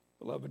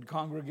Beloved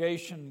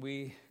congregation,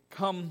 we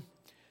come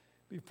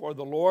before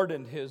the Lord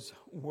and His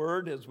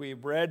Word as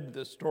we've read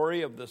the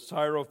story of the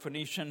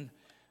Syrophoenician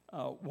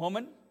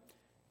woman,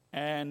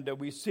 and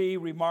we see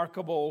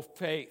remarkable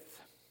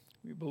faith.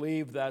 We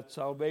believe that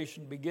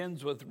salvation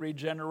begins with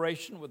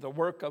regeneration, with the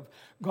work of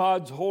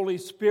God's Holy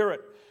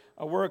Spirit,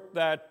 a work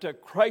that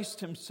Christ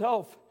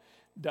Himself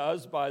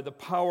does by the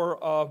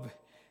power of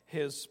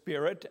His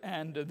Spirit,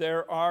 and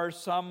there are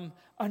some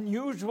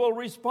unusual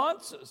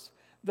responses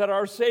that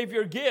our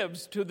Savior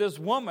gives to this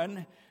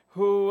woman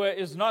who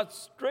is not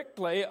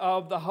strictly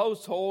of the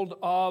household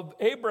of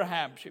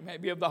Abraham. She may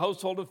be of the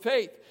household of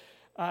faith,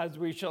 as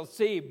we shall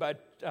see,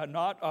 but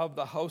not of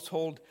the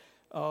household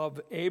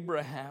of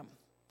Abraham.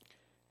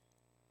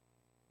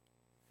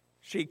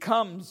 She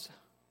comes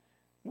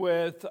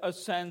with a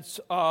sense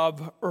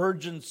of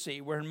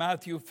urgency. We're in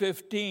Matthew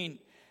 15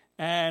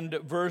 and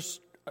verse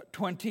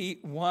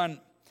 21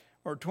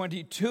 or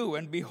 22.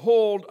 And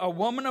behold, a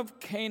woman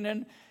of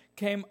Canaan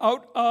came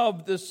out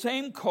of the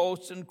same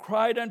coast and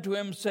cried unto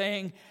him,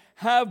 saying,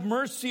 Have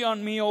mercy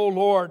on me, O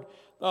Lord,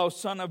 thou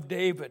son of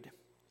David.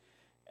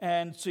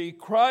 And she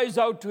cries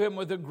out to him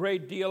with a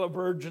great deal of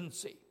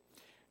urgency.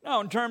 Now,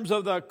 in terms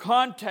of the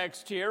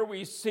context here,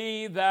 we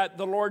see that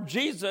the Lord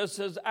Jesus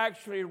has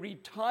actually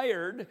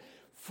retired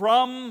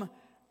from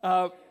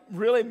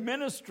really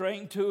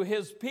ministering to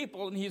His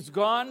people, and He's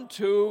gone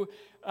to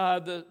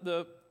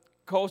the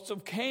coast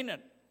of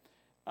Canaan.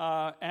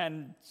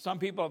 And some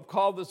people have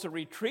called this a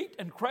retreat,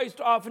 and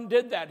Christ often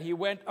did that. He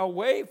went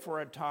away for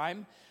a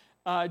time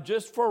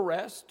just for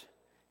rest.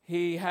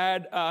 He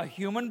had a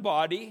human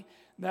body.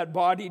 That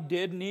body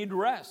did need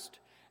rest.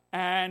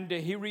 And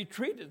He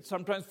retreated,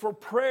 sometimes for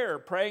prayer,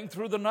 praying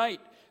through the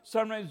night,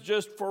 sometimes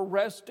just for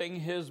resting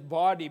His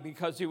body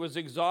because He was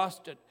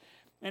exhausted.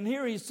 And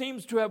here He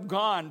seems to have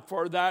gone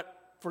for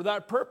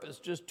that purpose,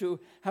 just to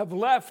have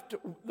left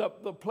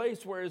the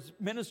place where His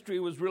ministry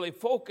was really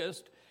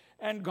focused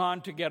and gone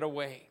to get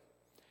away.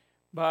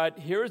 But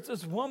here's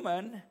this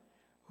woman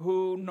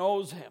who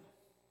knows Him.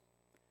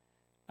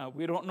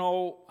 We don't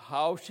know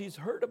how she's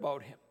heard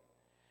about Him.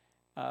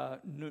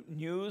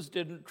 News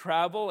didn't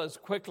travel as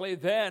quickly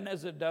then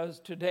as it does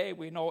today.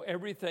 We know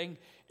everything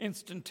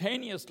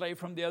instantaneously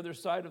from the other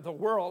side of the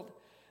world.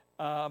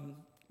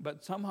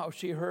 But somehow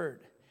she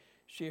heard.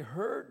 She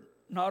heard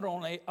not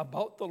only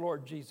about the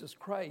Lord Jesus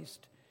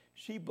Christ,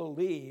 she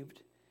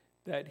believed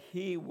that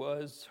He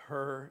was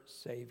her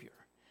Savior.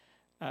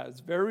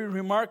 It's very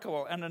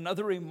remarkable, and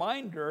another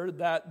reminder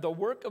that the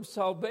work of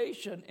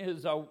salvation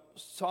is a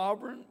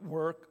sovereign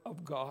work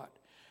of God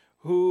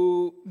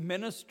who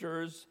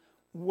ministers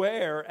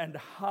where and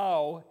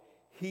how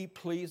He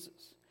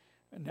pleases.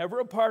 And never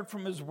apart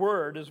from His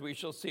word, as we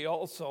shall see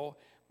also,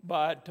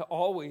 but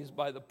always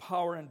by the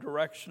power and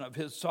direction of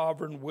His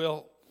sovereign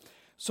will.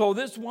 So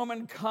this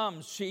woman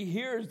comes. She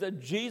hears that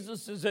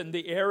Jesus is in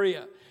the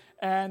area,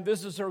 and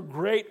this is her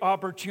great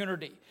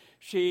opportunity.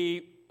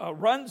 She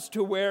runs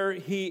to where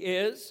He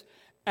is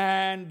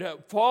and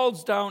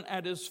falls down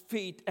at His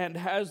feet and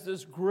has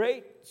this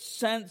great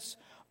sense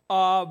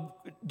of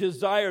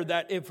desire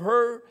that if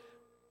her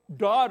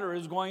daughter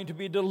is going to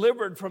be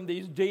delivered from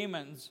these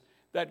demons,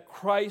 that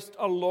Christ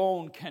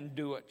alone can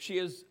do it. She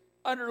is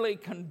utterly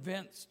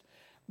convinced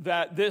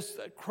that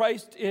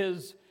Christ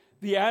is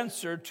the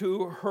answer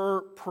to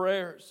her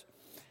prayers.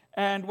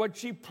 And what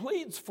she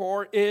pleads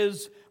for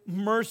is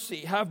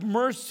mercy. Have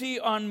mercy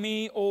on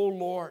me, O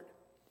Lord.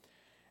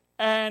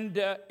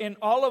 And in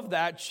all of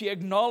that, she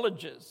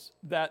acknowledges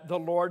that the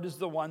Lord is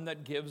the one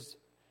that gives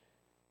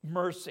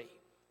mercy.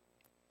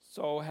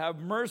 So have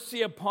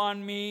mercy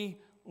upon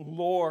me,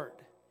 Lord.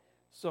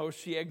 So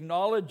she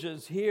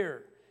acknowledges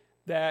here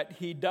that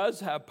He does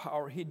have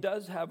power, He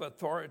does have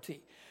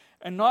authority,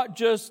 and not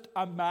just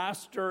a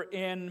master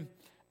in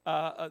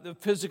the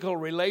physical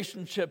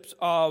relationships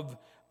of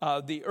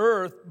the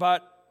earth,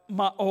 but,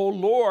 O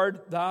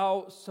Lord,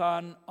 thou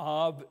son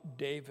of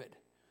David.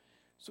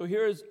 So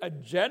here's a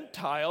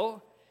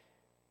Gentile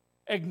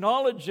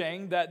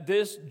acknowledging that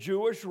this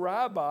Jewish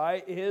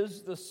rabbi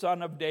is the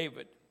son of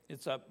David.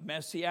 It's a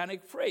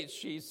messianic phrase.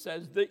 She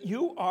says that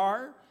you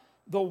are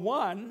the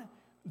one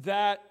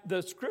that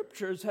the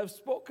scriptures have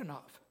spoken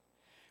of.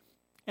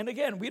 And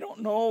again, we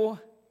don't know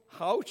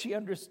how she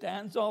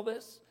understands all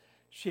this.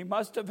 She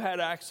must have had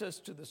access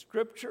to the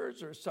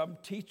scriptures or some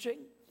teaching.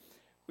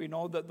 We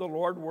know that the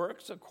Lord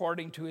works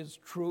according to His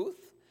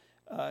truth,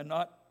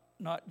 not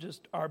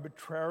just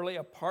arbitrarily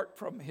apart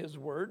from His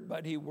word,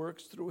 but He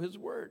works through His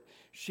word.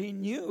 She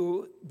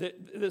knew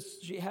that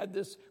she had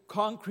this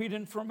concrete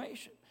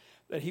information,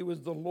 that He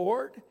was the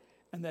Lord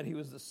and that He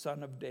was the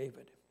Son of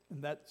David,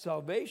 and that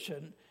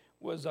salvation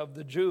was of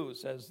the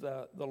Jews, as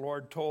the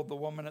Lord told the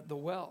woman at the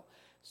well.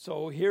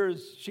 So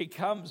she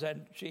comes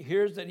and she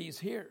hears that He's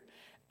here,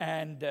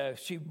 and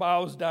she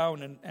bows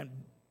down and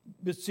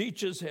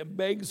beseeches Him,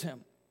 begs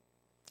Him.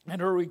 And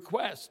her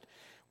request,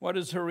 what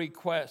is her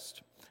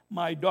request?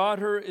 My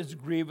daughter is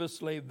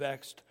grievously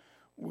vexed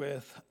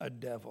with a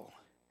devil.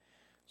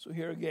 So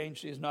here again,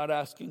 she's not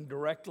asking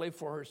directly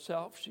for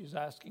herself. She's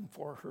asking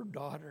for her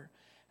daughter.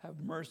 have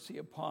mercy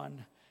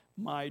upon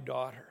my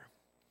daughter.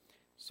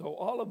 So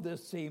all of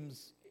this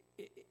seems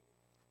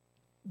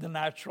the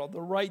natural,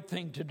 the right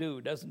thing to do,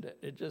 doesn't it?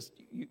 It just,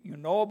 you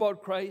know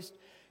about Christ,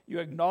 you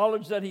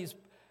acknowledge that he's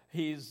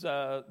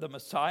the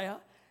Messiah,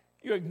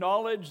 you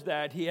acknowledge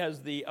that he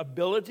has the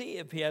ability,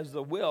 if he has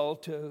the will,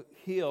 to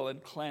heal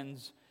and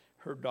cleanse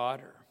her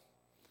daughter.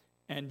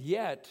 And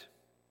yet,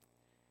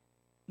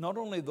 not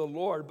only the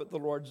Lord, but the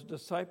Lord's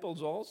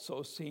disciples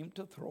also seem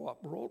to throw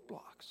up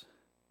roadblocks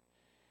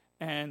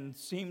and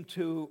seem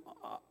to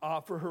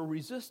offer her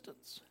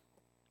resistance.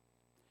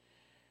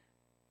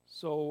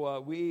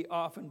 So we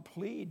often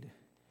plead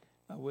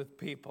with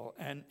people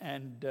and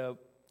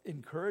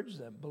encourage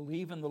them,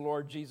 believe in the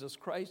Lord Jesus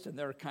Christ, and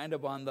they're kind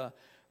of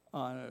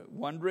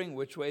wondering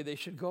which way they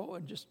should go,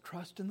 and just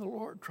trust in the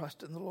Lord,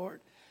 trust in the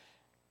Lord.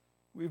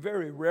 We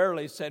very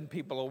rarely send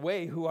people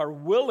away who are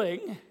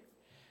willing,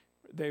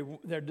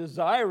 they're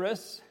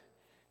desirous,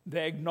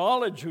 they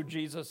acknowledge who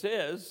Jesus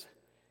is,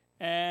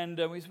 and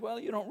we say, well,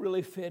 you don't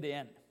really fit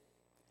in.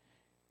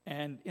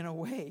 And in a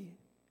way,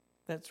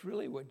 that's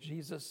really what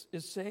Jesus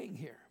is saying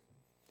here.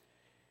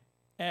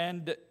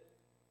 And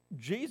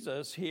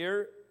Jesus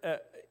here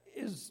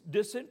is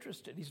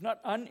disinterested. He's not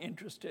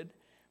uninterested,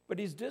 but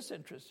he's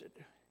disinterested.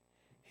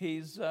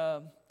 He's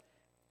kind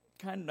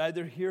of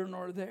neither here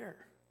nor there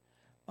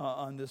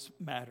on this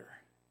matter.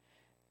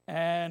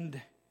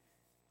 And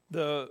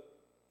the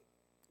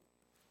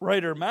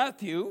writer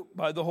Matthew,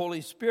 by the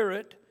Holy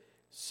Spirit,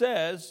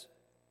 says,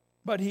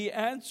 but he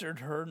answered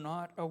her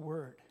not a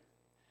word.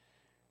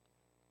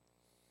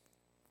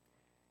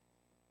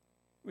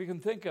 We can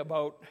think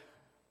about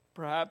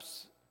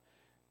perhaps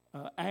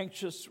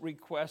anxious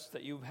requests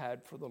that you've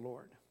had for the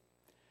Lord.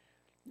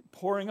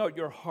 Pouring out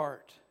your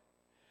heart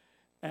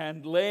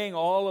and laying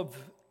all of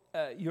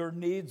your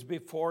needs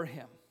before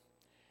him.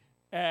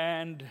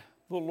 And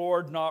the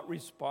Lord not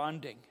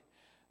responding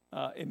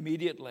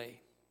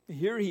immediately.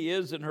 Here he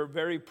is in her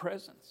very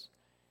presence.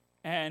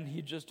 And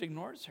he just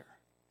ignores her.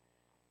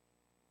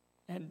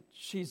 And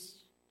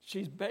she's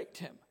begged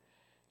him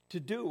to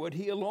do what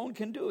he alone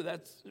can do.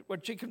 That's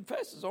what she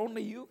confesses.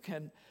 Only you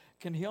can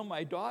heal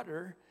my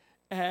daughter.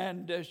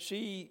 And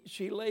she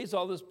lays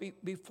all this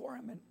before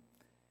him, and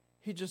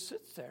he just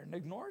sits there and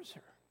ignores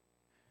her.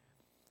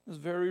 It's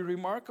very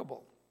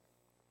remarkable.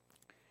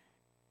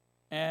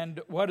 And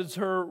what is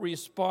her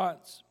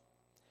response?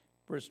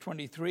 Verse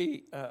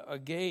 23,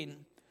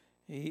 again,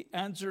 he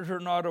answered her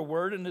not a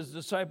word, and his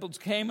disciples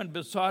came and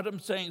besought him,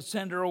 saying,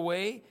 send her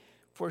away,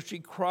 for she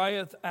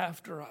crieth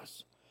after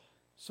us.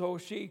 So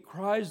she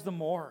cries the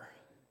more,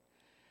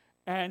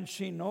 and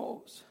she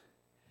knows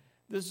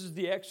this is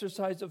the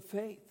exercise of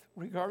faith.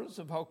 Regardless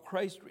of how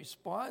Christ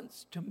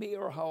responds to me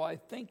or how I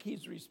think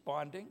he's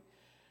responding,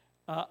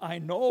 I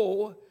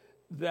know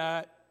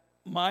that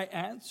my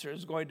answer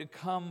is going to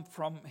come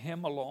from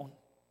him alone.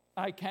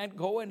 I can't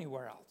go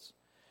anywhere else.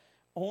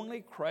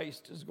 Only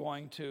Christ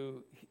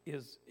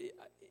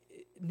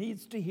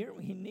needs to hear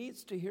me. He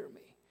needs to hear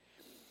me.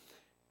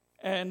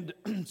 And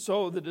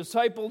so the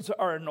disciples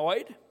are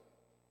annoyed.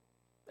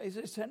 They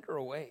say, send her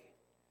away.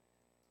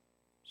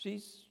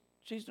 She's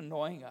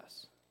annoying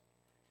us.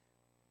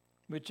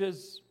 Which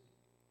is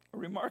a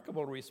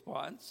remarkable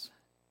response.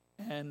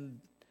 And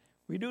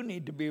we do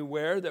need to be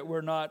aware that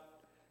we're not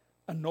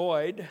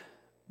annoyed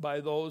by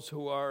those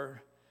who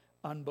are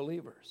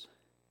unbelievers.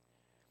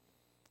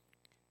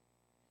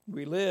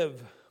 We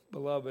live,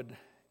 beloved,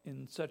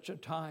 in such a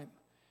time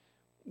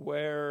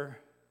where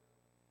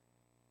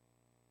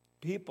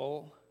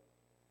people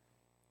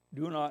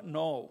do not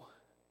know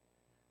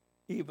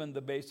even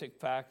the basic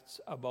facts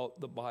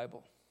about the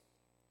Bible.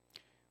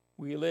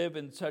 We live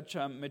in such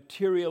a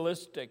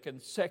materialistic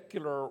and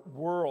secular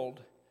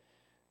world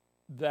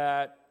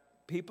that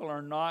people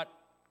are not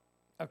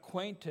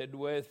acquainted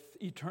with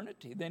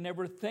eternity. They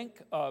never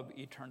think of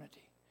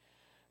eternity.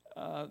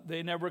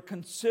 They never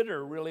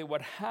consider really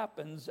what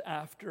happens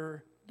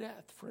after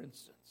death, for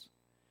instance.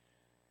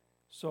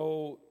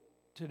 So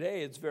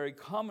today it's very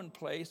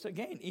commonplace,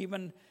 again,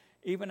 even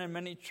in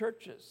many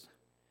churches,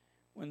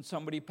 when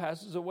somebody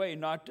passes away,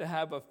 not to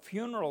have a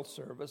funeral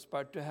service,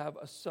 but to have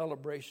a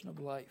celebration of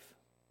life.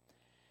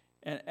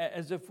 And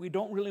as if we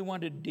don't really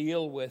want to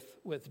deal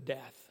with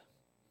death.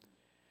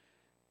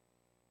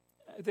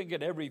 I think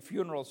at every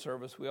funeral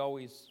service we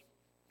always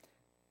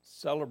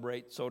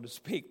celebrate, so to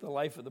speak, the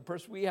life of the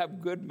person. We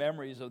have good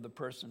memories of the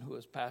person who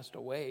has passed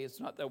away. It's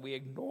not that we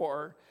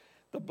ignore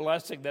the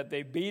blessing that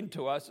they've been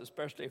to us,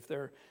 especially if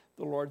they're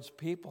the Lord's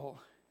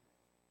people.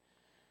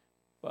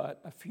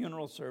 But a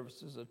funeral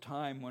service is a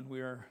time when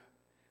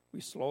we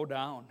slow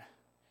down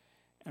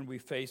and we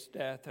face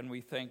death and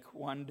we think,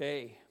 one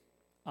day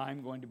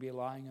I'm going to be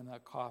lying in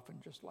that coffin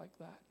just like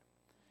that.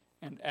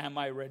 And am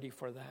I ready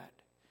for that?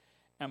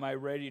 Am I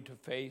ready to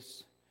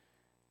face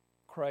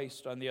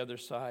Christ on the other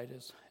side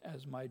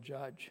as my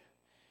judge?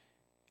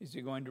 Is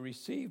he going to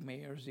receive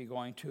me, or is he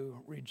going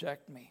to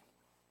reject me?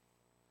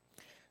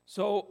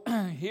 So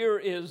here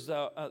is,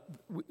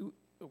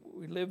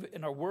 we live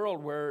in a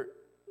world where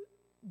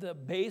the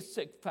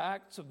basic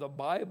facts of the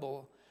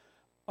Bible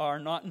are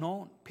not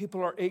known.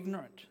 People are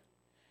ignorant.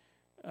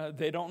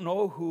 They don't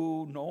know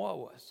who Noah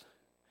was.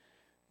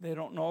 They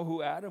don't know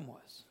who Adam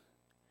was.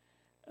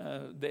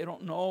 They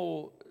don't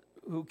know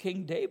who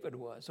King David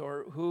was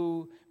or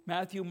who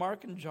Matthew,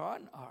 Mark, and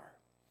John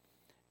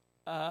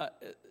are.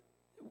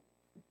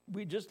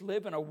 We just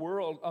live in a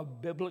world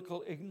of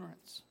biblical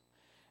ignorance.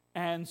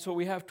 And so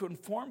we have to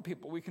inform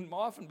people. We can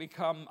often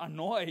become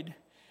annoyed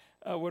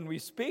when we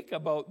speak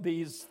about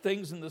these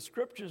things in the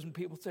scriptures and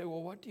people say,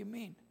 well, what do you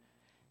mean?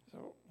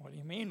 So, what do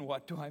you mean?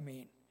 What do I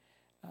mean?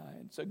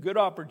 It's a good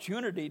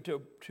opportunity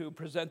to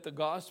present the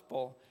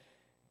gospel.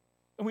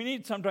 And we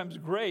need sometimes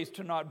grace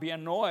to not be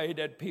annoyed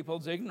at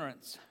people's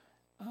ignorance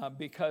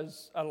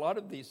because a lot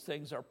of these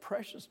things are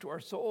precious to our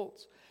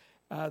souls.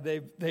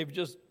 They've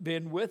just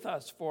been with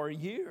us for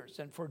years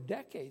and for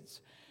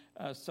decades.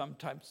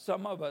 Sometimes,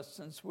 some of us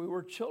since we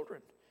were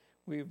children.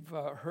 We've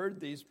heard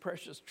these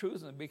precious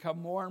truths and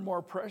become more and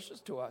more precious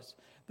to us.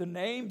 The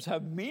names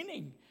have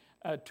meaning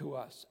to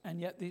us,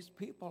 and yet these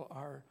people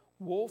are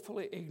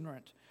woefully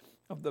ignorant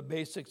of the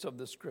basics of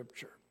the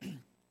Scripture.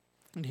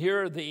 And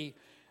here the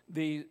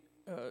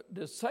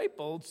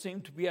disciples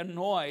seem to be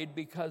annoyed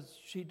because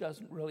she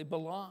doesn't really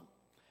belong.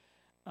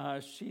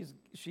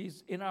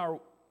 She's in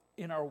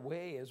our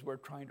way as we're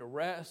trying to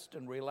rest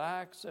and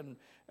relax and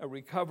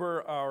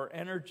recover our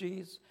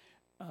energies.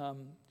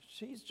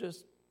 She's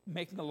just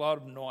making a lot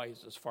of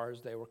noise as far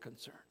as they were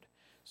concerned.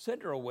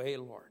 Send her away,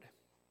 Lord.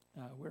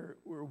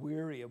 We're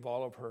weary of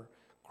all of her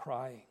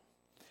crying.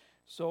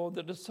 So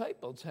the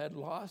disciples had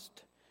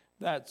lost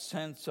that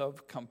sense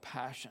of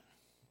compassion.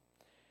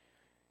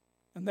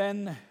 And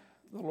then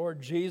the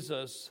Lord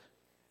Jesus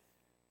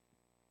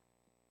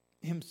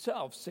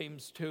himself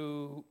seems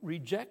to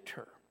reject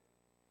her.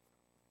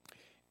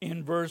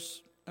 In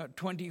verse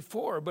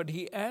 24, but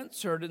he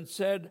answered and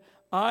said,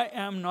 I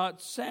am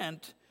not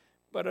sent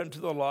but unto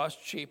the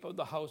lost sheep of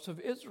the house of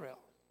Israel.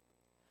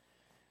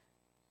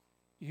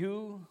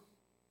 You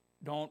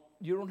don't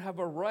have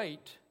a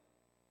right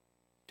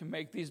to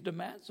make these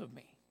demands of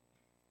me.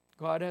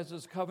 God has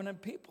his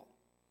covenant people.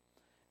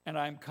 And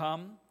I'm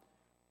come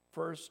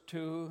first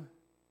to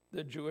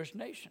the Jewish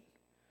nation.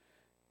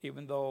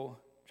 Even though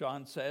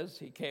John says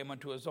he came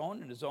unto his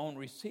own and his own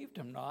received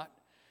him not,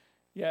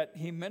 yet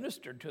he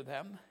ministered to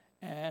them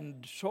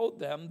and showed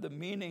them the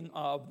meaning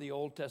of the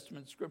Old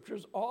Testament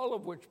scriptures, all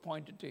of which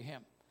pointed to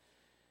him.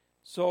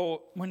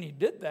 So when he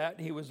did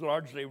that, he was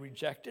largely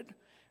rejected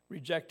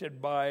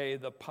by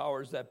the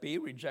powers that be,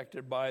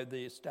 rejected by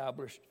the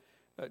established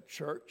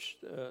church,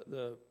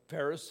 the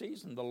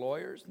Pharisees and the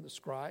lawyers and the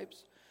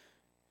scribes.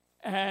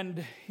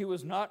 And he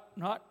was not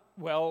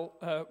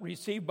well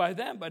received by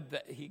them,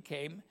 but he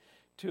came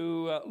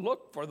to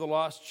look for the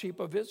lost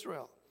sheep of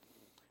Israel.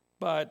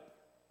 But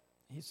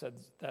he said,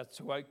 that's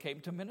who I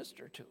came to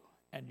minister to,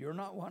 and you're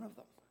not one of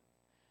them.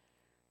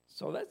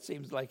 So that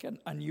seems like an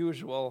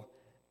unusual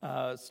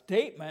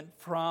statement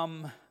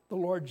from the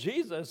Lord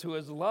Jesus, who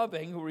is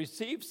loving, who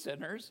receives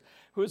sinners,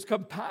 who is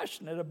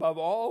compassionate above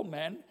all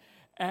men,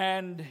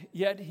 and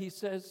yet he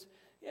says,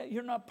 yeah,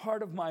 you're not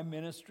part of my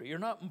ministry. You're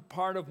not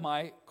part of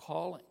my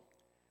calling.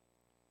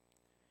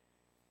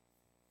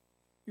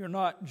 You're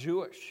not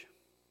Jewish.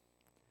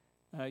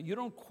 You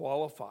don't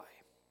qualify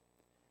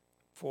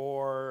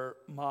for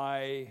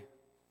my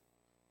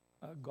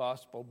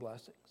gospel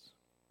blessings.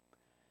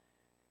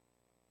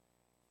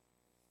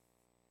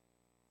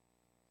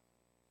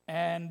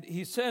 And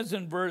he says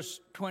in verse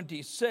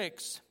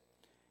 26,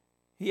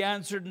 he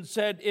answered and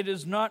said, it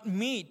is not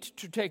meet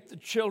to take the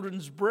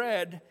children's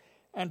bread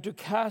and to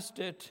cast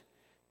it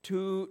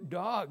to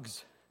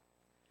dogs.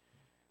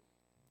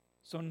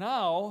 So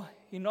now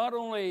he not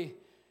only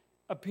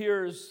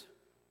appears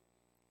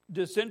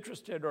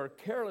disinterested or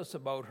careless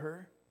about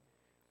her,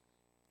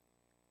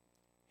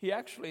 he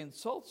actually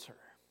insults her.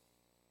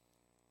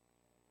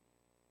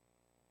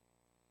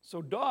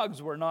 So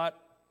dogs were not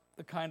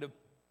the kind of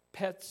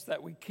pets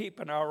that we keep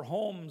in our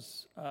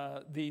homes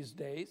these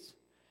days.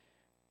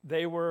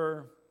 They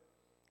were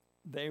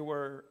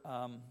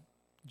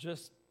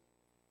just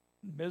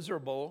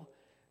miserable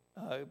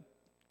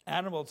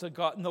animals that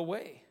got in the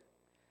way.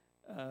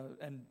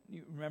 And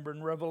you remember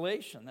in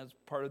Revelation, that's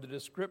part of the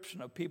description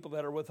of people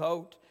that are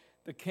without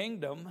the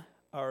kingdom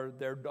are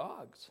their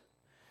dogs.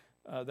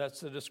 That's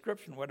the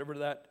description, whatever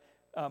that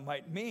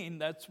might mean.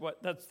 That's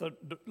the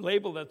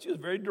label that's used,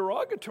 very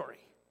derogatory.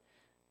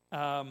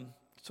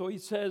 So he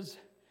says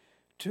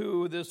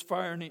to this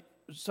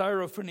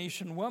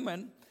Syrophoenician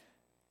woman,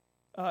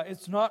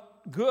 it's not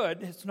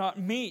good, it's not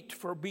meet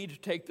for me to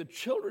take the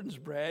children's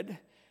bread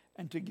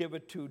and to give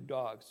it to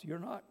dogs. You're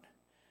not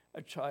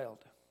a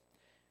child.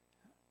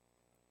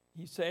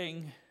 He's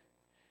saying,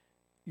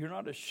 you're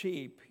not a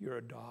sheep, you're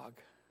a dog.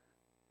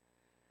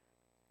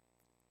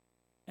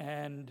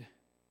 And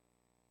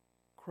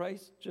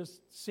Christ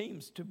just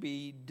seems to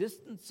be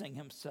distancing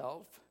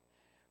himself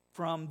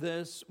from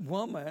this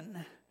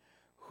woman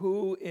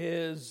who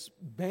is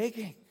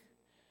begging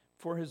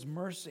for his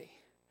mercy,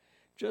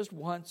 just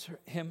wants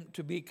him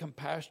to be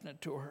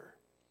compassionate to her.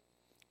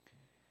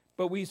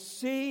 But we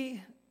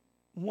see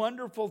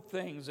wonderful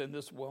things in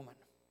this woman.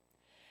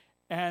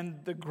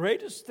 And the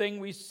greatest thing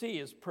we see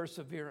is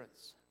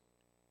perseverance.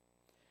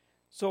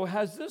 So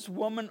has this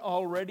woman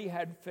already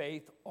had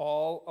faith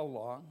all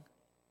along?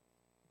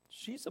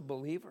 She's a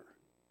believer.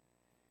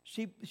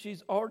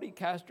 She's already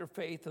cast her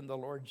faith in the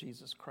Lord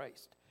Jesus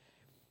Christ.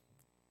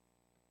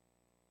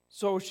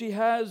 So she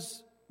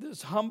has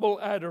this humble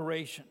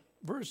adoration.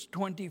 Verse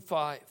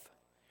 25.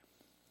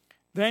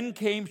 Then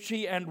came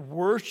she and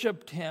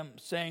worshipped him,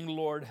 saying,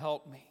 Lord,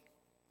 help me.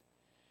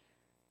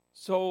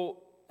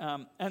 So,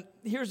 and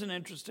here's an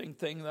interesting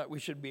thing that we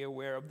should be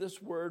aware of.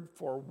 This word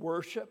for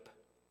worship,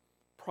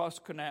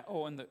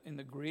 proskuneo in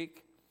the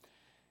Greek,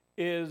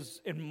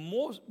 is in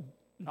most,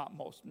 not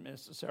most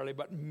necessarily,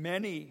 but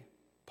many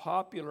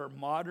popular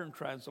modern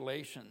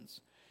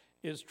translations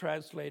is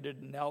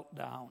translated knelt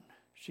down.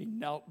 She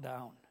knelt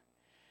down.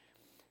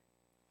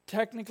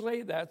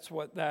 Technically, that's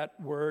what that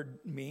word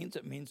means.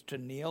 It means to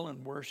kneel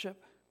and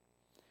worship.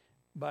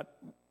 But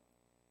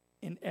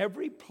in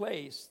every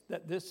place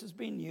that this has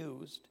been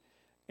used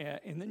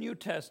in the New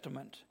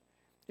Testament,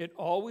 it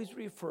always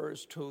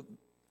refers to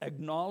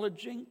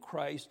acknowledging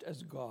Christ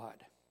as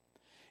God.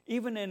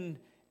 Even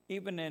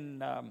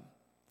in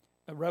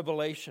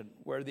Revelation,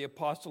 where the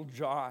Apostle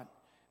John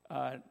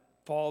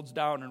falls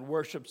down and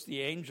worships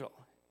the angel,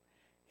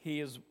 he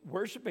is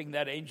worshiping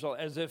that angel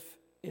as if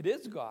it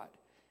is God.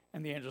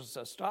 And the angel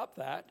says, stop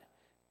that,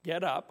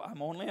 get up,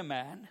 I'm only a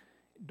man,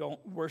 don't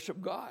worship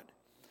God,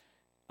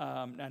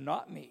 and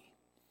not me.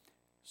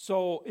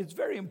 So it's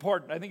very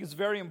important. I think it's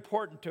very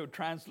important to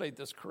translate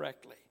this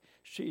correctly.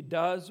 She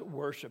does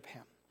worship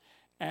him.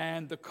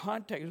 And the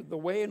context, the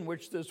way in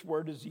which this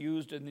word is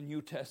used in the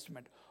New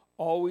Testament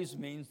always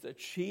means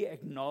that she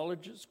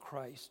acknowledges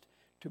Christ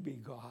to be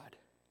God.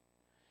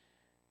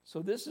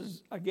 So this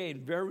is,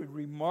 again, very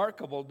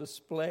remarkable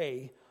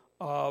display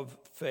of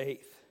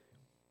faith.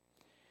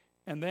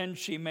 And then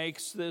she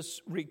makes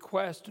this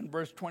request in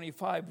verse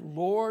 25,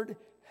 Lord,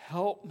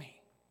 help me.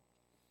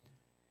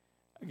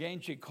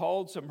 Again, she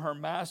calls him her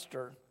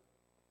master,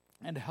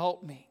 and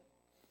help me.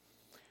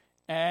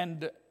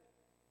 And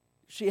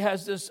she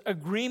has this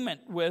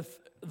agreement with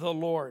the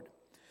Lord.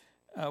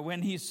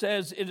 When he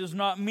says, it is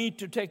not meet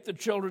to take the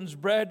children's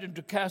bread and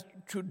to cast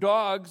to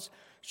dogs,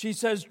 she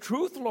says,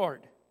 truth,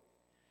 Lord.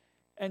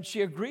 And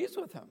she agrees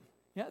with him.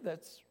 Yeah,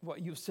 that's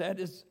what you said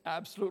is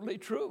absolutely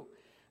true.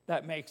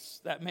 That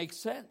makes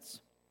sense.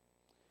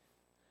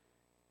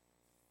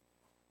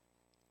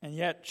 And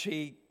yet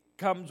she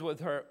comes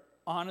with her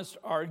honest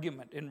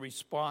argument in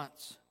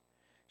response.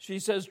 She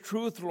says,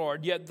 truth,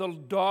 Lord, yet the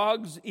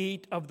dogs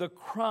eat of the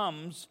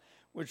crumbs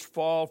which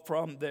fall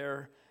from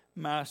their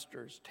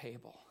master's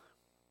table.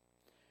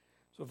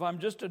 So if I'm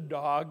just a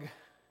dog,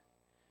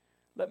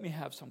 let me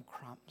have some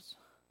crumbs.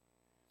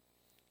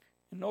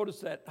 And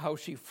notice that how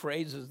she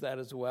phrases that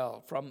as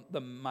well, from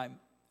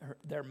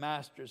their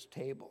master's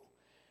table.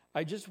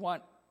 I just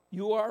want,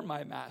 you are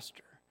my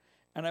master,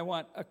 and I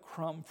want a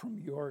crumb from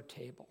your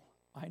table.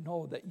 I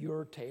know that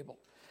your table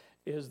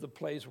is the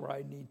place where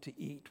I need to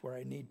eat, where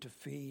I need to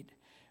feed,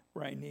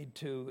 where I need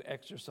to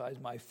exercise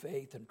my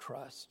faith and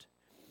trust.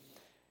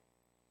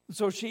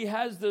 So she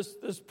has this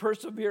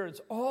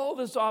perseverance, all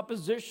this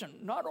opposition,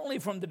 not only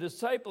from the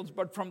disciples,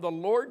 but from the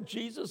Lord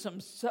Jesus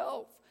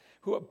himself,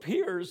 who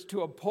appears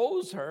to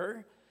oppose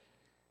her.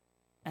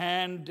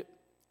 And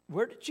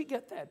where did she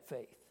get that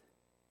faith?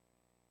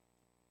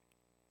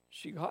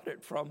 She got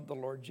it from the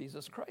Lord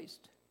Jesus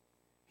Christ.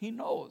 He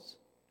knows,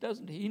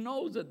 doesn't he? He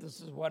knows that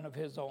this is one of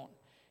his own.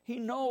 He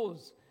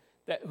knows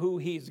that who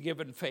he's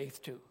given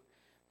faith to.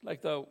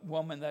 Like the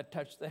woman that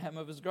touched the hem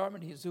of his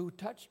garment, he said, who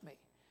touched me?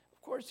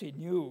 Of course he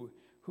knew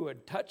who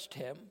had touched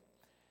him.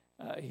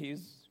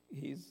 He's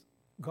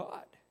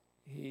God.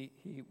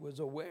 He was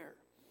aware.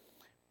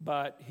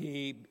 But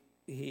he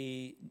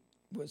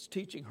was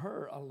teaching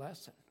her a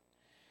lesson.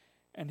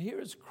 And here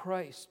is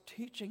Christ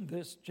teaching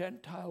this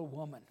Gentile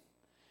woman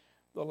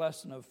the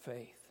lesson of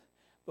faith,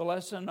 the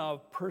lesson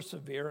of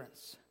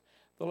perseverance,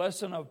 the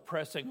lesson of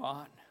pressing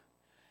on,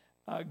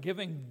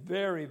 giving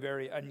very,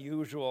 very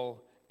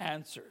unusual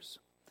answers.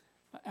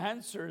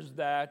 Answers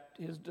that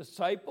his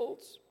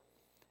disciples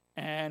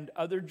and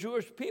other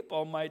Jewish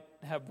people might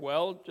have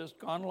well just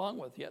gone along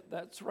with. Yet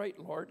that's right,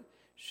 Lord.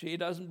 She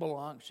doesn't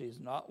belong. She's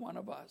not one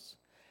of us.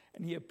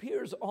 And he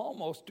appears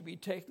almost to be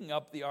taking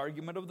up the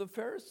argument of the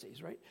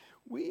Pharisees, right?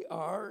 We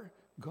are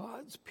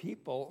God's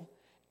people,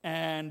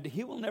 and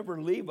he will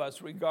never leave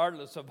us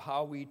regardless of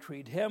how we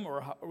treat him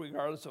or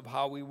regardless of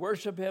how we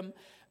worship him.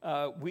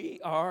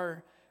 We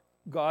are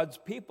God's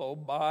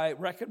people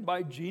reckoned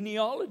by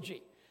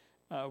genealogy.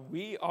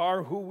 We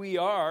are who we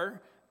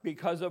are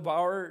because of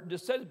our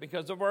descent,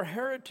 because of our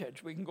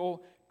heritage. We can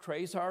go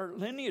trace our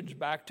lineage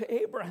back to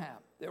Abraham.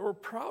 They were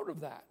proud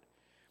of that.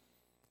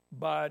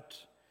 But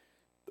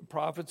the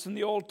prophets in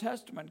the Old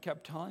Testament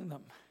kept telling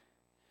them,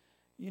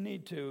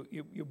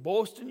 you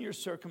boast in your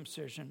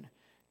circumcision.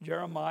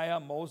 Jeremiah,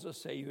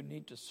 Moses say you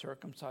need to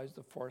circumcise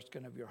the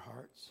foreskin of your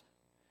hearts.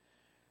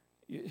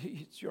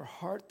 It's your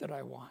heart that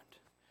I want.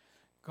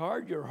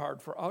 Guard your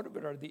heart, for out of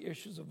it are the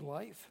issues of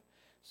life.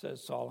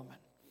 says Solomon.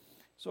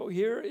 So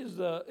here is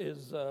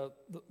the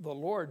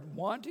Lord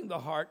wanting the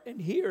heart, and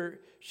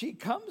here she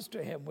comes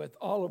to him with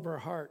all of her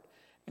heart,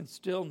 and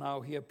still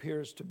now he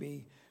appears to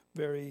be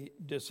very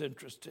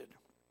disinterested.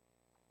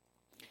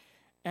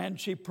 And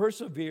she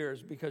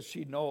perseveres because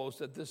she knows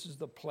that this is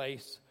the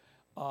place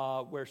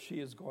where she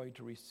is going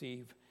to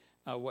receive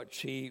what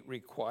she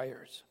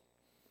requires.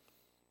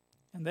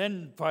 And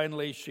then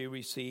finally she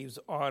receives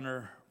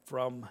honor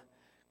from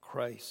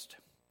Christ.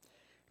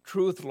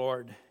 Truth,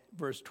 Lord,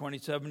 verse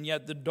 27,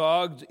 yet the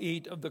dogs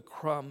eat of the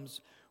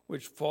crumbs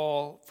which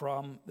fall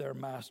from their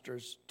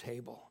master's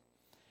table.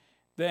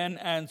 Then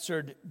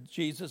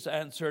Jesus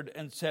answered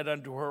and said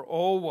unto her,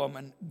 O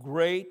woman,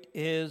 great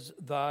is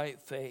thy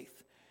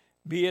faith.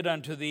 Be it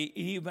unto thee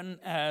even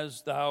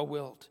as thou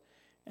wilt.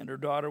 And her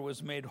daughter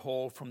was made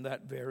whole from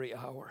that very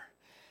hour.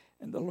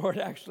 And the Lord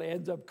actually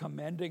ends up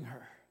commending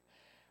her.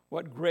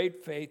 What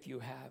great faith you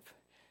have.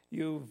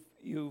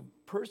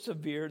 You've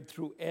persevered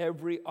through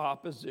every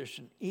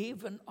opposition,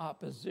 even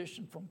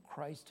opposition from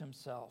Christ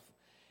himself,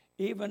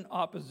 even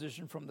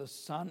opposition from the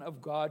Son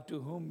of God to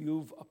whom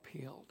you've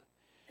appealed.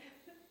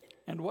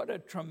 And what a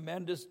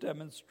tremendous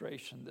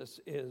demonstration this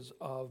is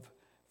of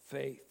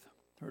faith.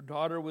 Her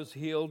daughter was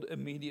healed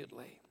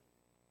immediately.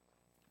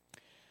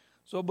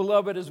 So,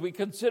 beloved, as we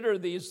consider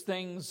these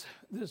things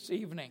this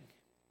evening,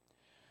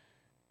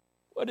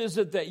 what is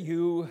it that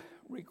you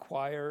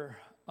require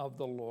of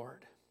the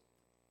Lord?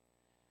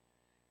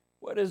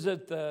 What is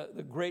it,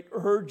 the great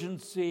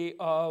urgency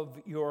of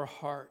your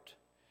heart?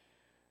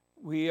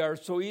 We are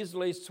so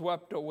easily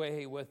swept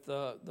away with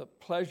the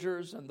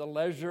pleasures and the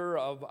leisure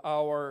of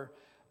our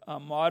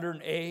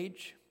modern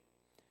age.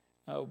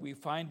 We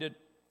find it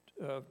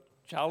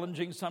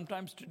challenging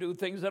sometimes to do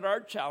things that are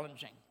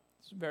challenging.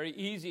 It's very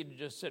easy to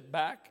just sit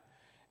back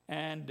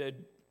and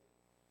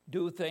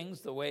do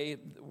things the way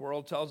the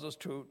world tells us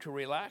to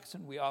relax,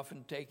 and we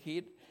often take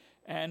heed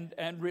and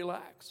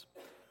relax.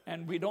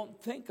 And we don't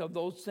think of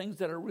those things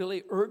that are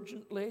really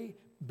urgently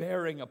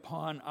bearing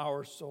upon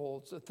our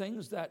souls, the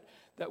things that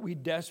we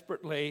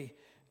desperately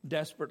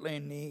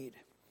need.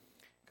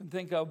 You can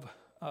think of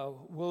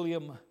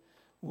William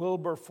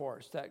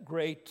Wilberforce, that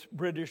great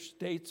British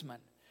statesman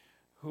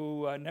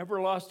who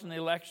never lost an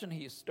election.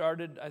 He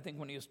started, I think,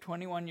 when he was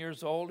 21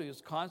 years old. He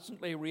was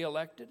constantly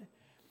reelected,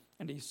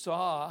 and he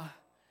saw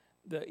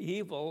the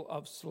evil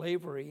of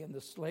slavery and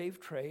the slave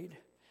trade,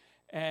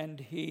 and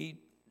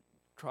he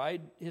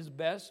tried his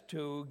best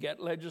to get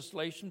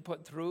legislation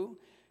put through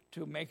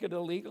to make it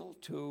illegal,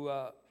 to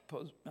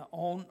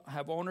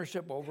have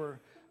ownership over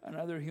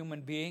another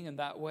human being in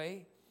that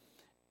way,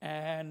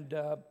 and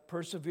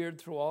persevered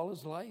through all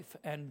his life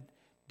and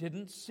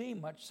didn't see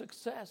much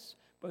success.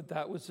 But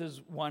that was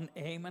his one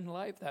aim in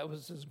life. That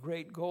was his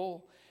great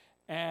goal.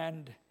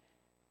 And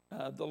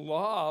the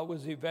law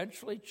was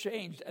eventually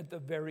changed at the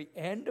very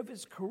end of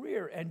his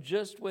career, and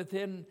just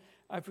within,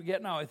 I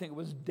forget now, I think it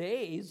was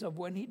days of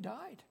when he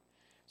died.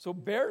 So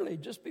barely,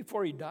 just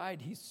before he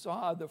died, he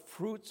saw the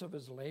fruits of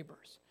his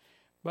labors.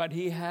 But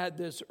he had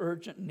this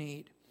urgent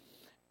need.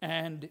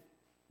 And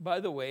by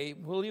the way,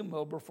 William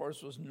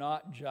Wilberforce was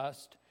not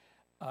just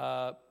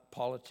a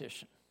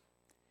politician.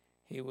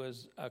 He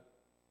was a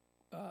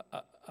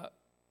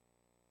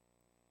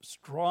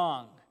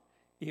strong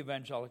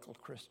evangelical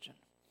Christian.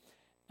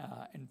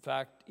 In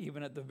fact,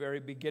 even at the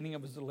very beginning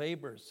of his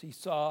labors, he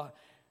saw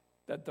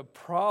that the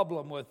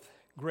problem with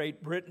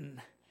Great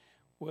Britain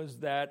was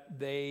that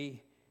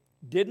they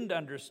didn't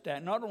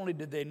understand, not only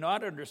did they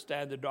not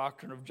understand the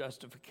doctrine of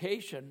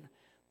justification,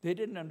 they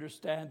didn't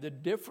understand the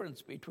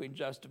difference between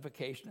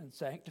justification and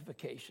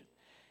sanctification.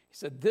 He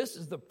said, this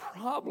is the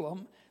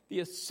problem, the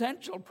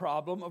essential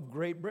problem of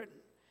Great Britain.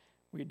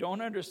 We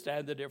don't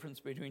understand the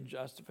difference between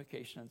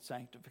justification and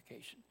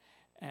sanctification.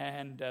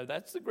 And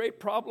that's the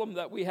great problem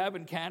that we have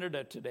in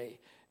Canada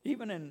today.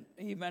 Even in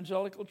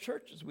evangelical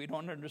churches, we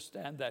don't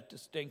understand that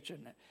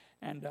distinction.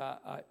 And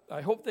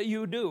I hope that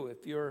you do.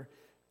 If you're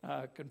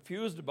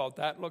confused about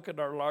that, look at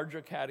our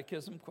larger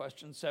catechism,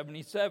 question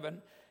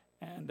 77,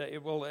 and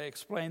it will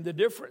explain the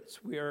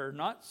difference. We are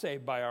not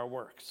saved by our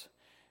works,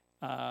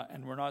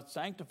 and we're not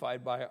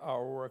sanctified by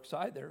our works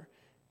either.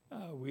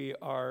 We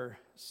are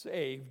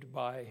saved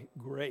by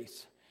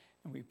grace,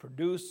 and we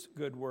produce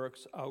good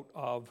works out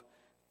of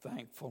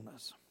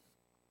thankfulness.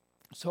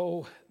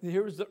 So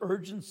here's the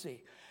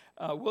urgency.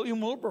 William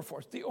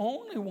Wilberforce, the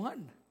only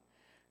one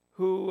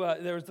who,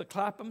 there was the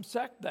Clapham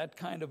sect that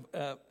kind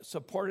of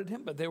supported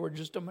him, but they were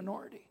just a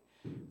minority.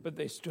 But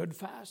they stood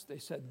fast. They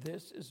said,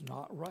 this is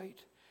not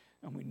right,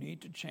 and we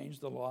need to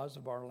change the laws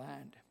of our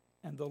land.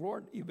 And the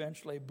Lord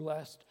eventually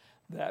blessed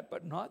that,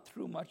 but not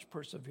through much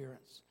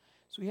perseverance.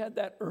 So he had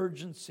that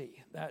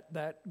urgency,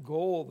 that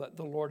goal that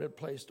the Lord had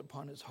placed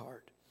upon his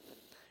heart.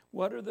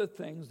 What are the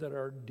things that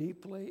are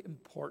deeply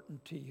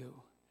important to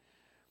you?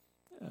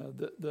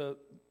 The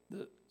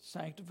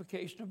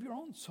sanctification of your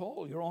own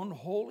soul, your own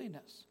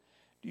holiness.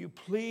 Do you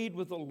plead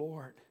with the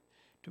Lord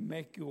to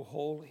make you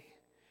holy?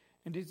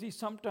 And does he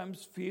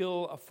sometimes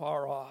feel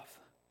afar off,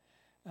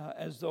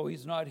 as though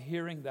he's not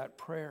hearing that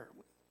prayer?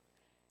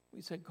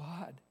 We say,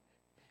 God,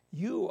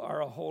 you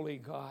are a holy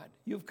God.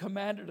 You've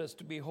commanded us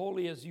to be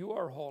holy as you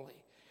are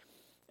holy.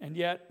 And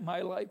yet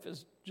my life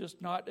is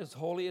just not as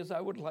holy as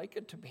I would like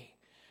it to be.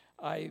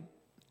 I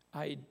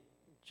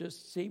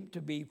just seem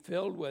to be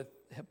filled with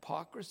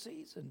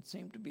hypocrisies and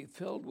seem to be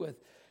filled with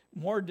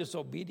more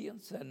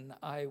disobedience than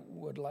I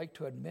would like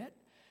to admit.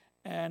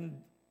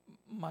 And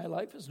my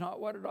life is not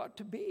what it ought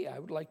to be. I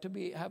would like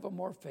to have a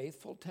more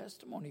faithful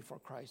testimony for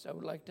Christ. I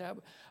would like to have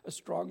a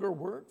stronger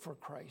word for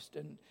Christ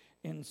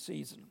in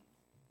season.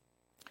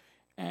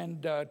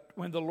 And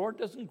when the Lord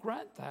doesn't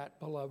grant that,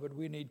 beloved,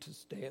 we need to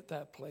stay at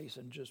that place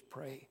and just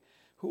pray.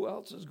 Who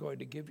else is going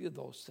to give you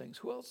those things?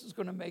 Who else is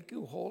going to make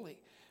you holy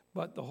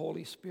but the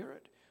Holy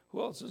Spirit?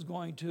 Who else is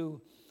going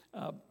to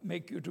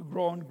make you to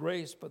grow in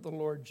grace but the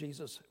Lord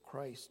Jesus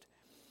Christ?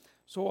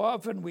 So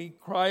often we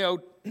cry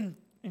out,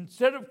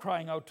 instead of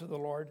crying out to the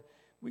Lord,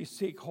 we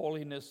seek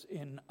holiness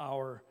in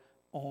our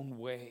own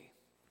way.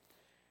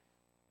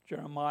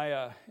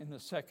 Jeremiah, in the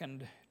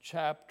 2nd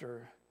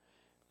chapter,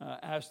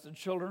 asked the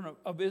children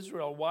of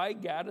Israel, why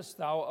gaddest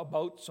thou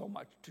about so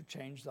much to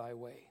change thy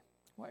way?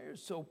 Why are you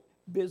so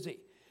busy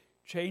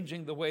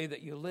changing the way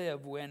that you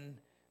live when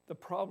the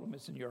problem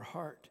is in your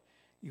heart?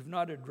 You've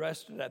not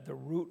addressed it at the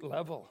root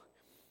level,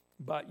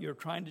 but you're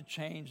trying to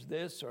change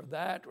this or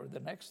that or the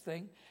next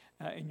thing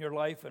in your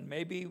life, and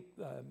maybe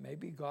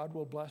God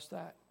will bless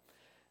that.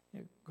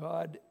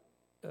 God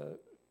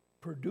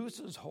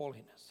produces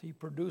holiness. He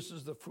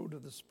produces the fruit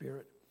of the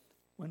Spirit.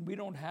 When we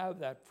don't have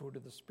that fruit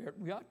of the Spirit,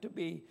 we ought to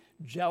be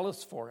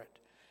jealous for it,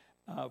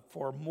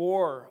 for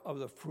more of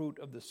the fruit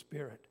of the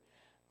Spirit.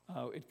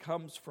 It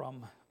comes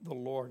from the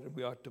Lord, and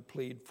we ought to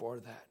plead for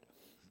that.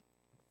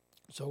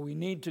 So we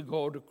need to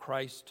go to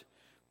Christ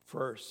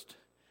first,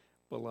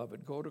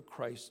 beloved. Go to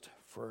Christ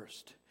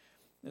first.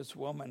 This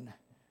woman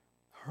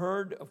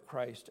heard of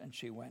Christ, and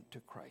she went to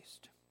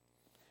Christ.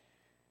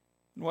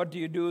 And what do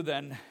you do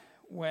then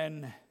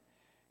when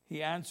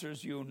he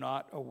answers you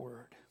not a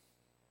word?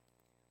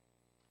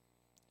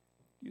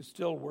 You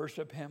still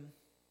worship him?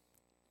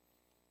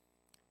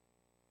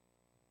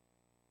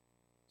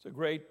 It's a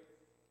great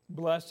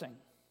blessing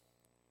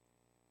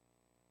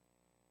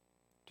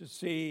to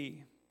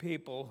see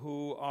people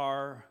who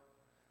are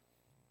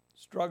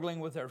struggling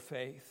with their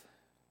faith,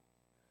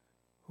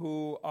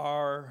 who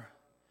are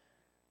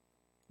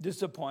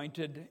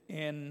disappointed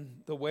in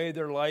the way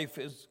their life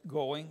is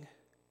going,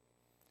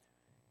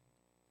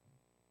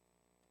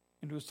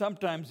 and who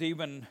sometimes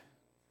even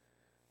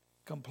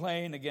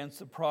complain against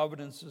the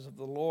providences of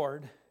the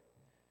Lord,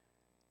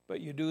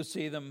 but you do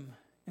see them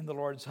in the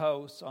Lord's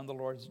house on the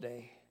Lord's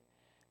day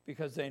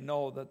because they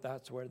know that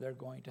that's where they're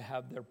going to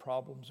have their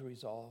problems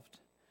resolved.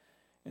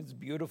 It's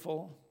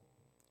beautiful,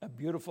 a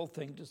beautiful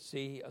thing to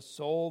see a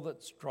soul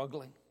that's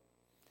struggling.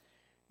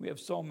 We have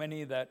so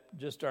many that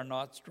just are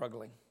not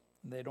struggling.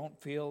 They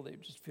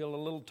just feel a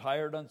little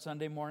tired on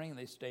Sunday morning and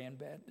they stay in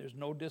bed. There's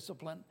no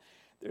discipline.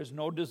 There's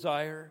no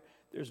desire.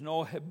 There's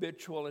no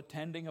habitual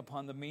attending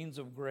upon the means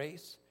of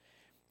grace.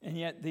 And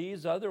yet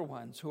these other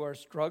ones who are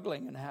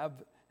struggling and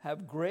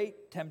have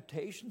great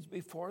temptations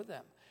before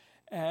them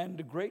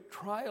and great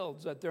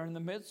trials that they're in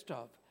the midst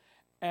of.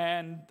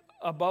 And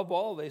above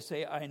all, they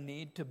say, I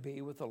need to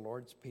be with the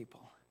Lord's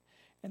people.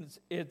 And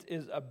it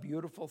is a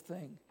beautiful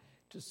thing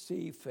to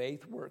see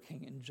faith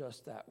working in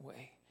just that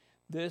way.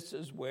 This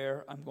is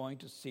where I'm going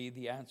to see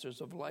the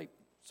answers of life.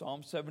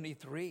 Psalm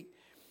 73,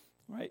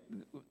 right?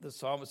 The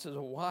psalmist says,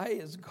 why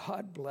is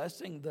God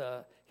blessing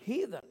the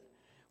heathen?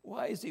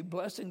 Why is he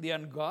blessing the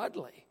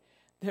ungodly?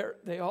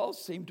 They all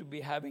seem to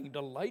be having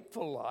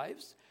delightful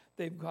lives.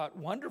 They've got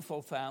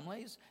wonderful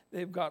families.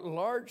 They've got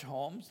large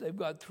homes. They've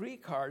got 3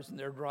 cars in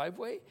their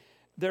driveway.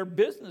 Their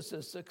business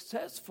is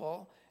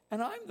successful.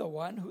 And I'm the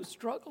one who's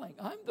struggling.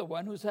 I'm the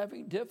one who's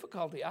having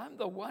difficulty. I'm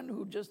the one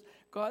who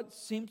God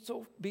seems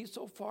to be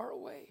so far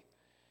away.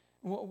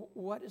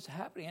 What is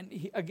happening?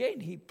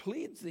 And he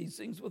pleads these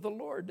things with the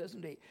Lord,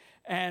 doesn't he?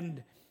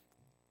 And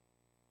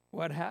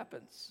what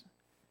happens?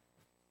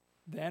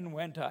 Then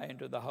went I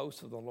into the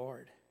house of the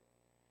Lord,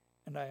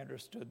 and I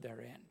understood their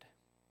end.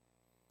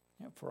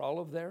 For all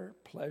of their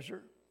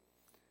pleasure,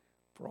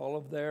 for all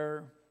of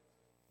their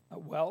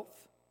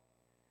wealth,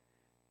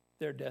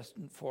 they're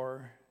destined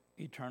for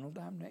eternal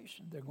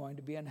damnation. They're going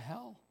to be in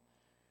hell.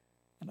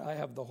 And I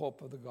have the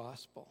hope of the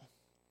gospel.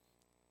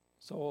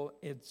 So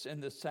it's in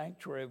the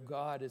sanctuary of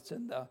God, it's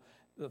in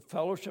the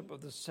fellowship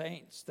of the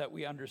saints that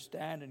we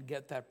understand and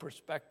get that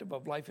perspective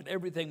of life, and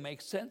everything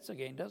makes sense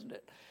again, doesn't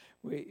it?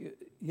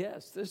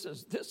 Yes, this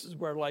is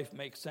where life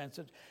makes sense.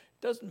 It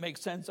doesn't make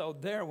sense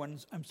out there when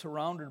I'm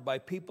surrounded by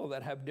people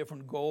that have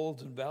different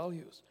goals and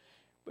values.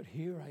 But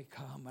here I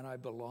come and I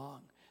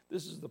belong.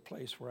 This is the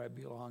place where I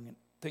belong, and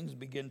things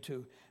begin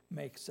to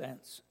make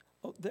sense.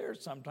 Oh, there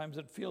sometimes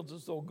it feels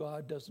as though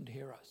God doesn't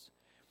hear us.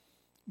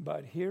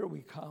 But here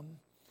we come,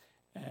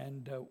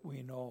 and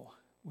we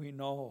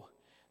know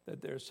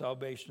that there's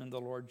salvation in the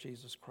Lord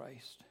Jesus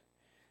Christ.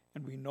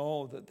 And we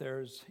know that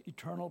there's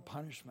eternal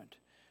punishment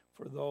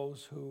for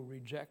those who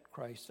reject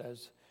Christ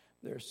as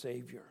their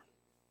Savior.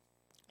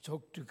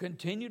 So to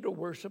continue to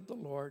worship the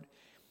Lord,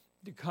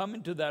 to come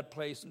into that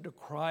place and to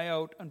cry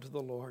out unto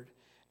the Lord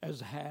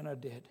as Hannah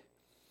did.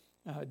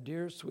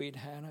 Dear sweet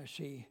Hannah,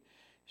 she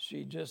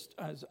just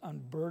is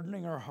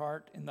unburdening her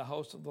heart in the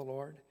house of the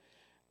Lord.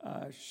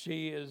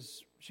 She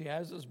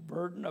has this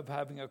burden of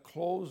having a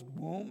closed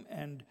womb,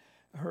 and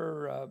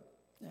her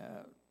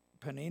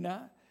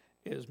Peninnah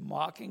is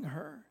mocking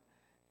her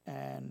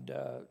and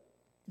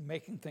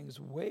making things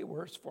way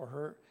worse for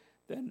her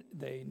than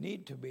they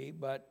need to be,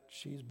 but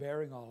she's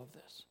bearing all of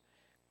this.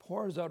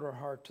 Pours out her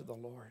heart to the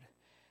Lord.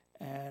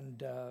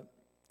 And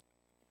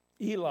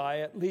Eli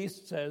at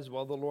least says,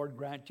 well, the Lord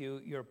grant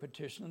you your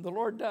petition. And the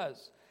Lord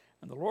does.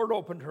 And the Lord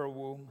opened her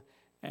womb,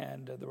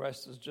 and the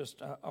rest is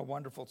just a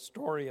wonderful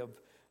story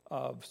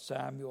of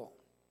Samuel.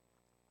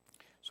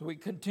 So we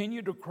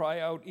continue to cry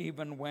out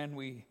even when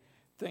we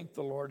think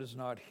the Lord is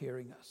not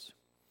hearing us.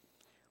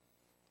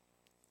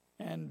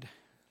 And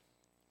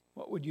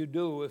what would you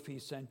do if he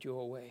sent you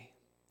away?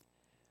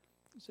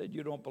 He said,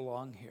 you don't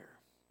belong here.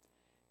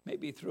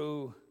 Maybe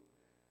through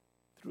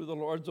the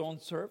Lord's own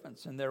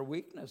servants in their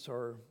weakness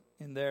or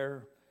in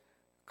their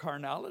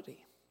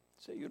carnality.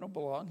 Say, you don't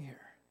belong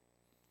here.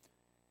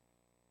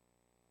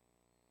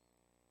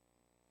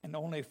 And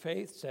only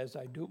faith says,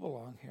 I do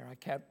belong here.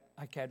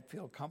 I can't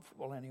feel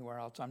comfortable anywhere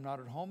else. I'm not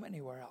at home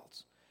anywhere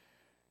else.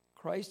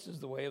 Christ is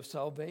the way of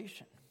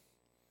salvation.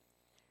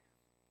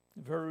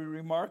 Very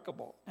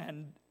remarkable.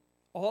 And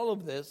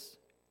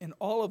in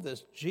all of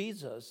this,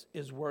 Jesus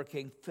is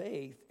working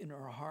faith in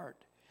her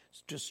heart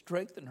to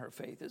strengthen her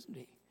faith, isn't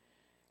he?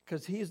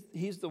 Because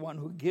he's the one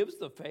who gives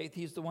the faith.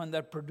 He's the one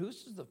that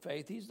produces the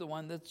faith. He's the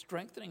one that's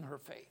strengthening her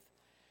faith.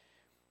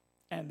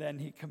 And then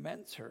he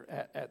commends her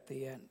at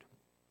the end.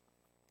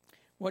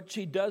 What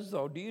she does,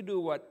 though, do you do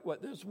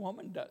what this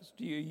woman does?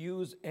 Do you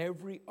use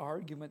every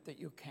argument that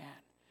you can?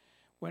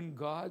 When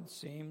God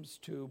seems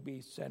to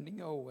be sending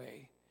you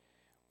away,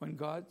 when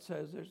God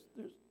says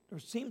there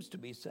seems to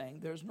be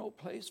saying there's no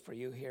place for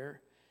you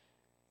here,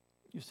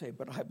 you say,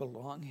 but I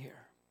belong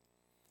here.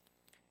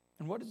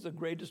 And what is the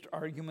greatest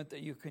argument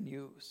that you can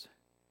use?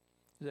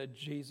 That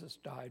Jesus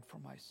died for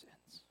my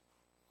sins.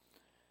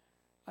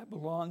 I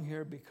belong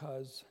here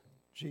because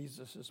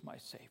Jesus is my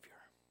Savior.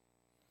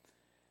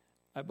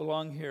 I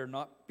belong here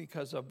not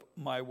because of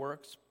my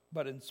works,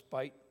 but in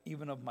spite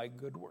even of my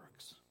good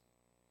works.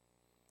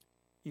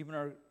 Even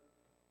our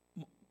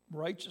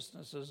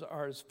righteousnesses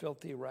are as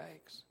filthy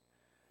rags.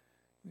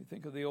 We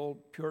think of the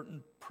old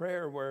Puritan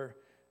prayer where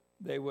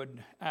they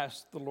would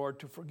ask the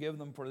Lord to forgive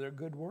them for their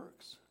good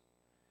works.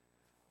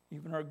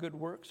 Even our good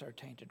works are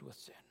tainted with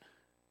sin,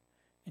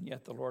 and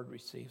yet the Lord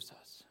receives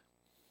us.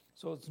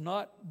 So it's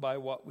not by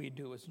what we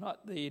do. It's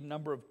not the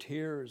number of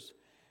tears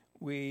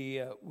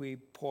we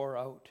pour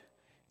out.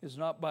 It's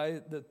not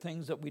by the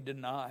things that we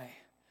deny,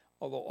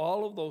 although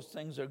all of those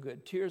things are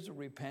good. Tears of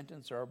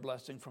repentance are a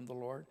blessing from the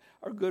Lord.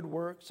 Our good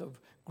works of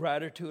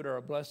gratitude are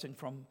a blessing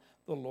from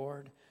the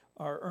Lord.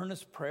 Our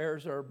earnest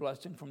prayers are a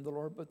blessing from the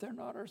Lord, but they're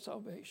not our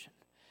salvation.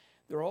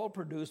 They're all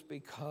produced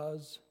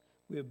because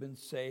we have been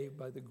saved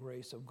by the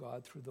grace of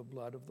God through the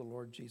blood of the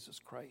Lord Jesus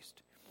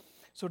Christ.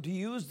 So to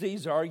use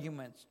these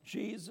arguments,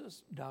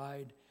 Jesus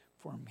died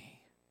for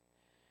me.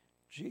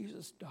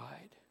 Jesus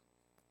died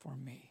for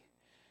me.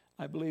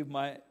 I believe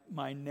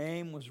my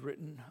name was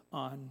written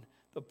on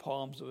the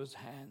palms of his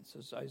hands,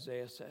 as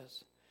Isaiah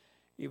says.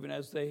 Even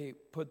as they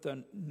put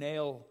the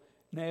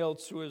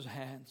nails through his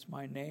hands,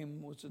 my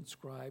name was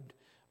inscribed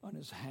on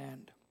his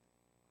hand.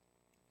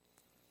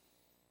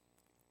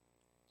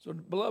 So,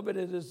 beloved,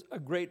 it is a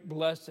great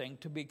blessing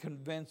to be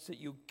convinced that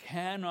you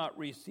cannot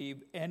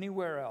receive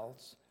anywhere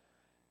else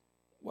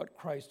what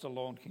Christ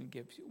alone can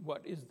give you.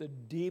 What is the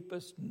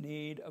deepest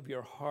need of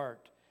your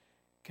heart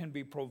can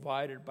be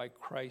provided by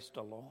Christ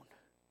alone.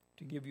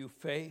 To give you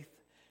faith,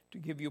 to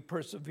give you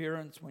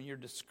perseverance when you're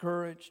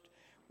discouraged,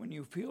 when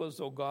you feel as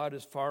though God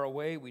is far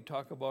away. We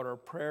talk about our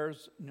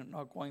prayers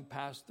not going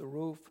past the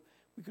roof.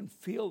 We can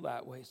feel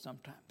that way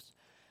sometimes.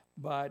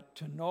 But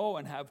to know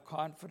and have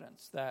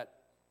confidence that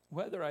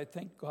whether I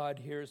think God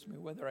hears me,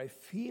 whether I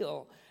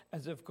feel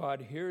as if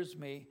God hears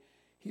me,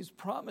 he's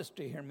promised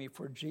to hear me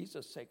for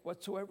Jesus' sake.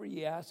 Whatsoever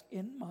ye ask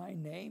in my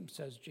name,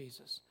 says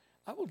Jesus,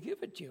 I will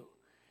give it you.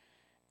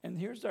 And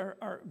here's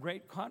our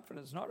great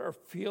confidence, not our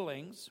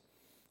feelings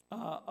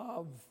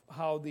of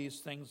how these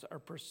things are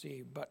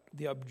perceived, but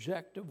the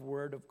objective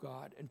word of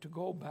God, and to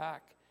go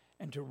back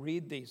and to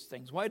read these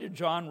things. Why did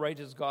John write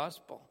his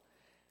gospel?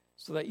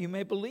 So that you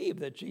may believe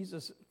that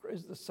Jesus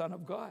is the Son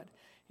of God.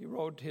 He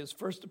wrote his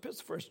first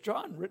epistle, 1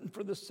 John, written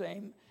for the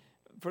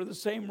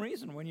same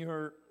reason. When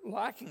you're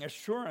lacking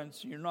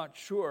assurance, you're not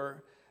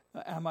sure,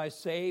 am I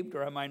saved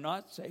or am I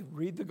not saved?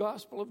 Read the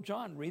Gospel of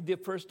John. Read the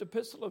first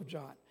epistle of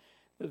John.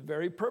 The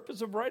very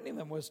purpose of writing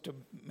them was to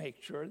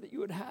make sure that you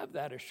would have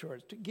that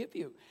assurance, to give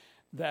you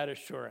that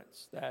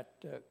assurance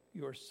that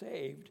you're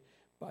saved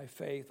by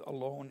faith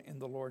alone in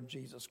the Lord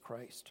Jesus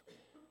Christ.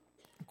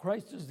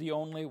 Christ is the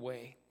only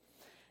way.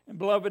 And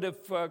beloved,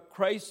 if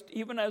Christ,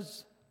 even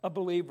as a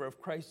believer,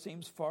 if Christ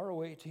seems far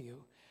away to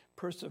you,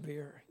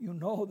 persevere. You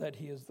know that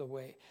he is the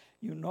way.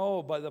 You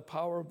know by the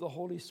power of the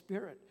Holy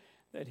Spirit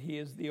that he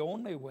is the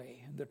only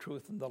way and the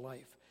truth and the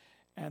life,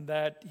 and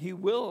that he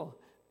will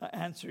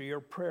answer your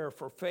prayer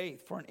for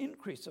faith, for an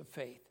increase of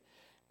faith.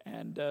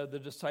 And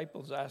the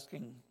disciples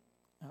asking,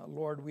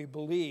 Lord, we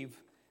believe,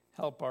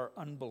 help our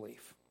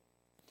unbelief.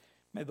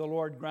 May the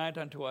Lord grant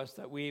unto us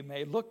that we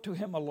may look to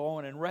him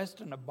alone and rest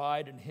and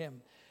abide in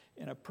him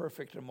in a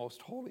perfect and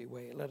most holy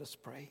way. Let us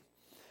pray.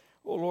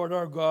 O Lord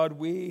our God,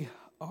 we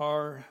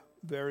are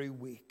very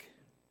weak,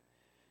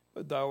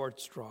 but thou art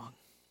strong.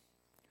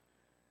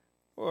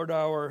 Lord,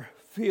 our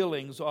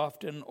feelings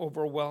often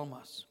overwhelm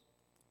us,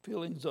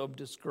 feelings of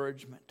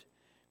discouragement,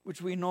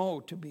 which we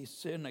know to be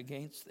sin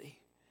against thee,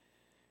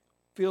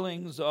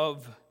 feelings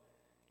of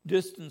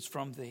distance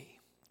from thee,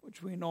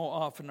 which we know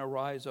often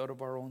arise out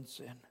of our own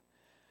sin.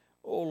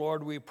 O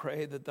Lord, we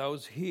pray that thou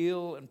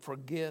heal and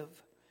forgive,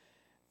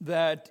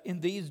 that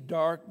in these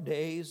dark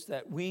days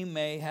that we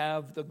may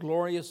have the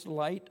glorious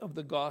light of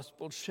the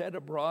gospel shed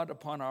abroad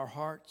upon our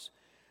hearts,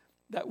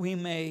 that we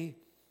may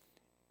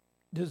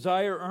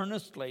desire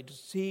earnestly to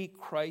see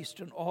Christ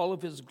in all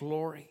of his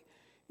glory,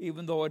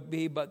 even though it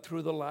be but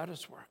through the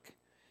lattice work.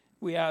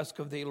 We ask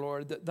of thee,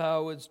 Lord, that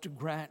thou wouldst to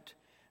grant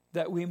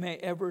that we may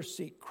ever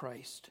seek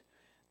Christ.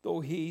 Though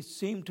he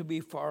seem to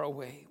be far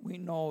away, we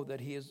know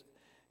that he is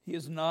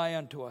nigh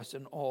unto us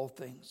in all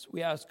things.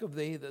 We ask of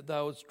thee that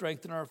thou would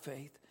strengthen our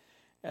faith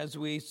as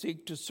we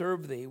seek to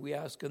serve thee. We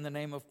ask in the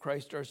name of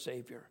Christ our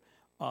Savior.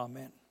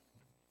 Amen.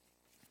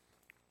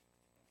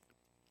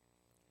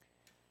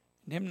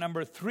 Hymn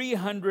number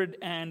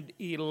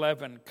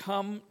 311,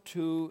 Come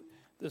to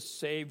the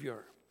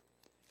Savior.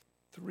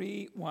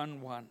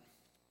 311.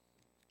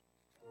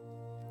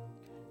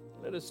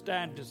 Let us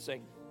stand to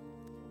sing.